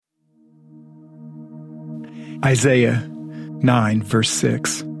Isaiah 9, verse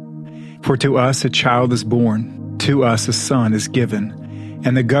 6. For to us a child is born, to us a son is given,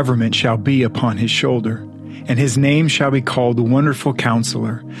 and the government shall be upon his shoulder. And his name shall be called Wonderful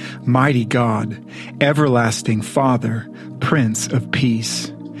Counselor, Mighty God, Everlasting Father, Prince of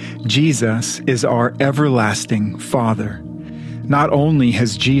Peace. Jesus is our everlasting Father. Not only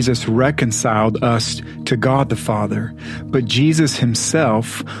has Jesus reconciled us to God the Father, but Jesus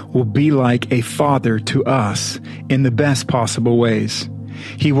himself will be like a father to us in the best possible ways.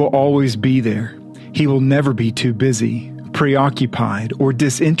 He will always be there. He will never be too busy, preoccupied, or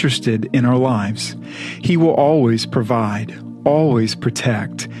disinterested in our lives. He will always provide, always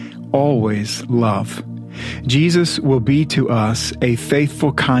protect, always love. Jesus will be to us a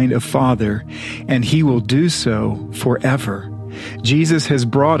faithful kind of Father, and he will do so forever. Jesus has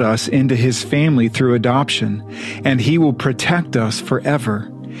brought us into his family through adoption, and he will protect us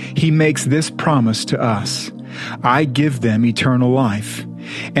forever. He makes this promise to us: I give them eternal life,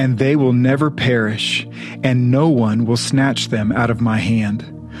 and they will never perish, and no one will snatch them out of my hand.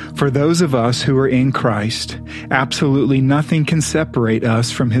 For those of us who are in Christ, absolutely nothing can separate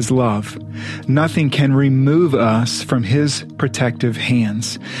us from his love. Nothing can remove us from his protective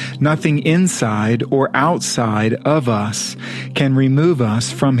hands. Nothing inside or outside of us can remove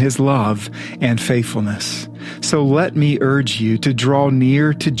us from his love and faithfulness. So let me urge you to draw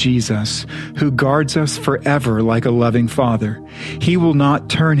near to Jesus, who guards us forever like a loving Father. He will not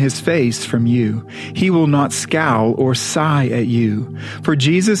turn his face from you. He will not scowl or sigh at you. For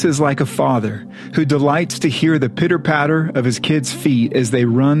Jesus is like a father who delights to hear the pitter-patter of his kids' feet as they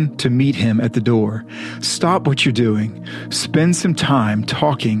run to meet him at the door. Stop what you're doing. Spend some time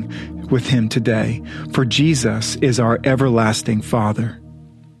talking with him today, for Jesus is our everlasting Father.